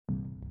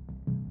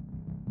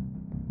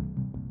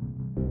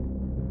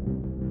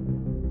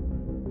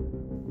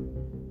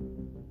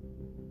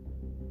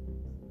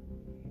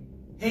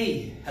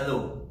Hey,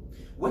 hello.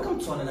 Welcome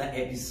to another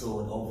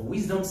episode of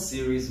Wisdom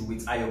Series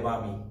with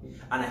Ayobami.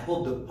 And I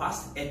hope the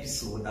past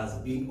episode has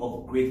been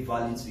of great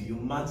value to you,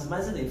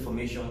 maximizing the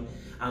information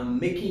and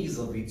making use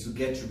of it to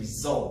get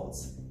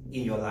results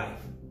in your life.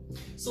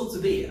 So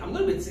today, I'm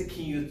going to be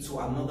taking you to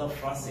another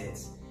facet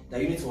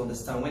that you need to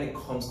understand when it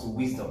comes to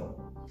wisdom.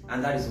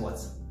 And that is what?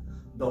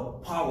 The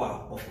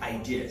power of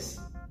ideas.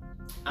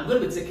 I'm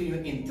going to be taking you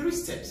in 3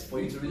 steps for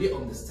you to really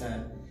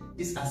understand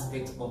this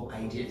aspect of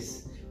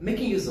ideas,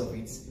 making use of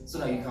it so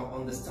that you can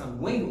understand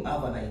when you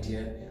have an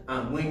idea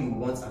and when you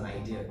want an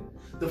idea.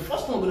 The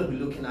first one we're going to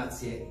be looking at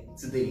here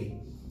today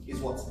is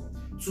what?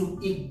 To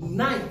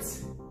ignite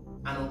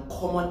an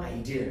uncommon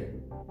idea,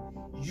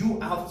 you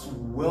have to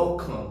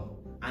welcome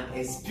and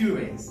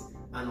experience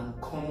an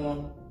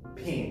uncommon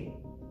pain.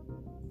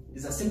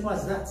 It's as simple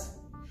as that.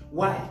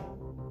 Why?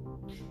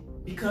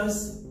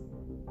 Because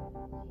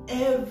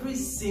every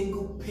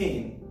single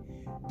pain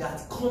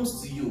that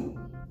comes to you,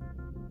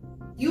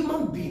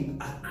 human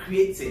beings are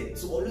created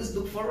to always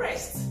look for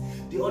rest.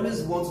 They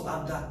always want to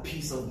have that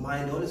peace of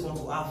mind. They always want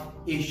to have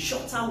a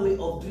shorter way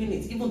of doing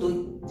it, even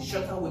though the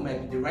shorter way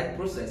might be the right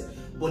process,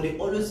 but they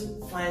always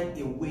find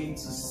a way to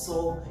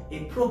solve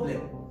a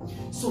problem.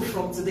 So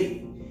from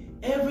today,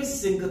 every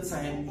single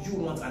time you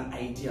want an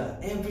idea,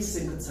 every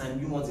single time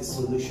you want a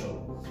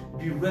solution,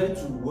 be ready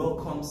to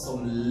welcome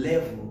some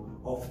level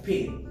of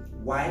pain.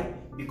 Why?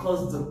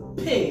 Because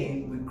the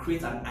pain will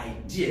create an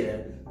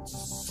idea to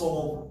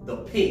solve the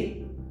pain.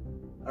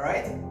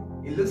 Alright?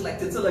 It looks like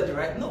tautology,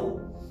 right?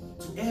 No.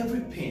 To every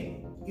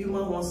pain,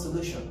 human wants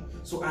solution.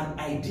 So an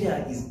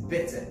idea is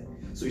better.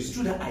 So it's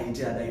through that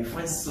idea that you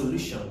find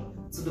solution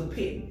to the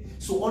pain.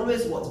 So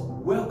always what?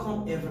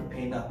 Welcome every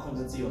pain that comes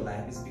into your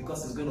life. It's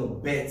because it's going to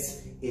bet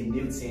a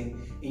new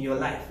thing in your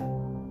life.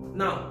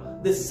 Now,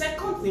 the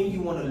second thing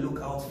you want to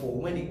look out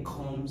for when it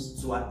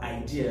comes to an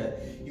idea,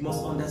 you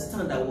must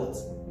understand that what?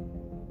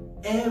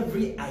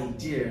 Every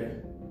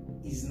idea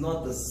is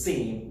not the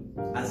same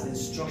as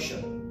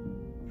instruction.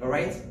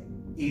 Alright?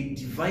 A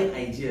divine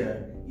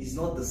idea is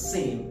not the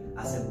same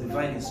as a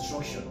divine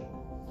instruction.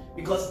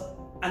 Because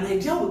an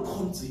idea will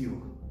come to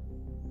you.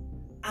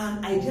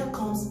 An idea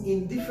comes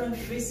in different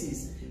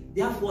phases.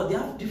 Therefore, they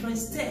have different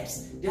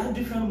steps. They have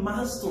different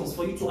milestones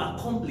for you to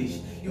accomplish.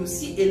 You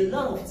see a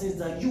lot of things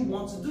that you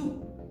want to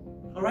do.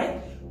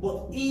 Alright?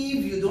 But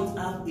if you don't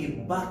have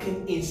a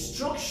backing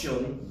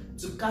instruction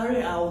to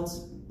carry out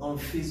on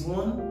phase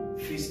 1,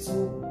 phase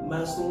 2,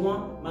 milestone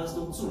 1,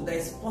 milestone 2, there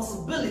is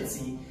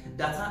possibility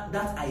that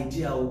that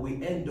idea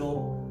will end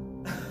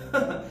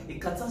up a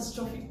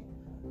catastrophe.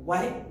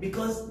 Why?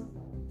 Because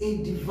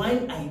a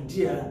divine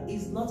idea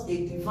is not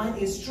a divine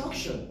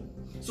instruction.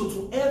 So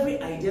to every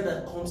idea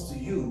that comes to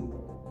you,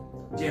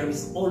 there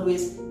is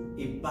always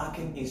a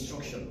backing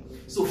instruction.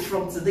 So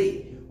from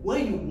today,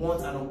 when you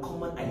want an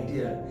uncommon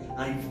idea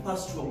and you've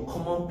passed through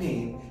uncommon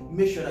pain,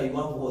 make sure that you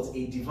have what?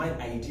 A divine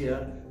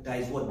idea that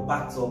is what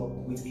backed up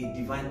with a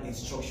divine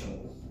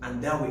instruction. And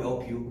that will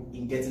help you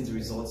in getting the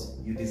results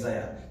you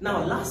desire.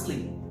 Now,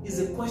 lastly, is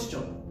a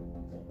question.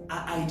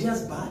 Are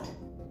ideas bad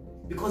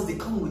because they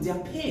come with their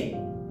pain?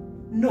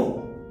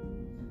 No.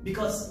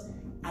 Because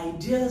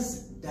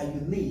ideas that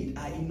you need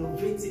are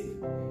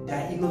innovative. They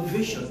are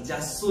innovations. They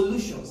are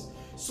solutions.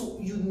 So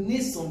you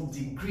need some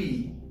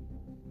degree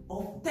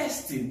of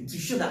testing to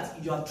show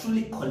that you are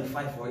truly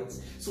qualified for it.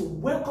 So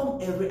welcome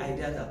every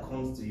idea that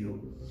comes to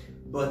you,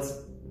 but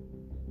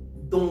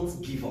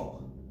don't give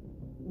up.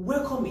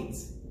 Welcome it.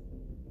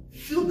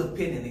 Feel the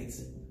pain in it,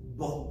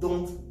 but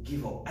don't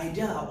give up.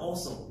 Ideas are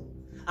awesome.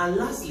 And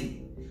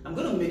lastly, I'm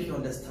going to make you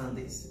understand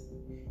this.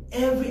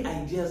 Every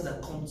ideas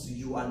that come to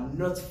you are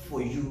not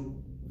for you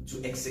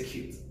to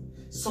execute.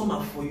 Some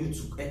are for you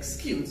to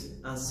execute,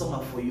 and some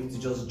are for you to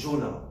just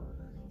journal.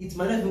 It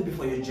might not even be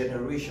for your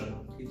generation.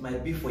 It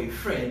might be for a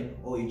friend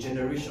or a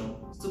generation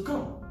to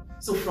come.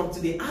 So from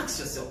today, ask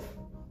yourself,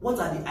 what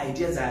are the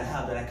ideas that I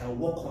have that I can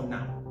work on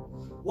now?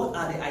 What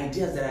are the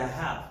ideas that I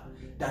have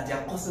that they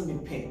are causing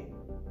me pain?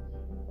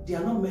 They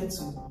are not meant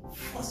to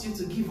force you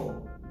to give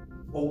up.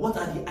 Or what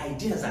are the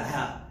ideas I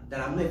have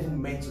that I'm not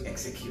even meant to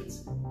execute?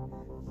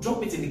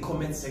 Drop it in the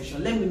comment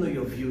section. Let me know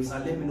your views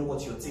and let me know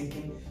what you're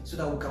thinking so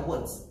that we can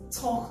what?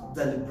 Talk,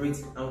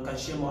 deliberate, and we can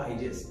share more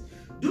ideas.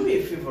 Do me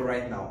a favor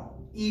right now.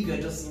 If you're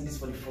just seeing this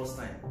for the first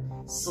time,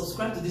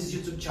 subscribe to this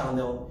YouTube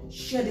channel,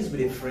 share this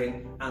with a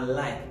friend, and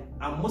like.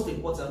 And most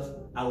important,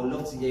 I would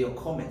love to hear your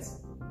comments.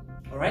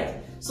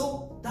 Alright?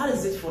 So that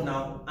is it for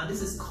now, and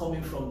this is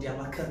coming from the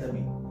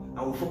Academy.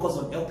 I will focus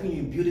on helping you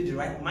in building the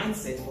right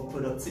mindset for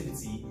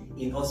productivity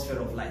in all spheres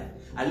of life.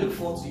 I look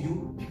forward to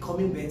you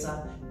becoming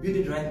better,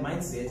 building the right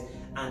mindset,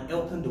 and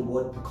helping the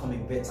world become a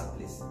better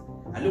place.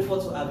 I look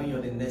forward to having you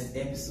on the next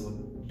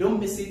episode.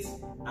 Don't miss it,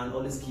 and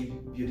always keep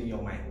building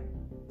your mind.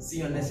 See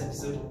you on the next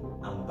episode,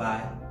 and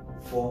bye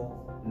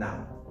for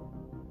now.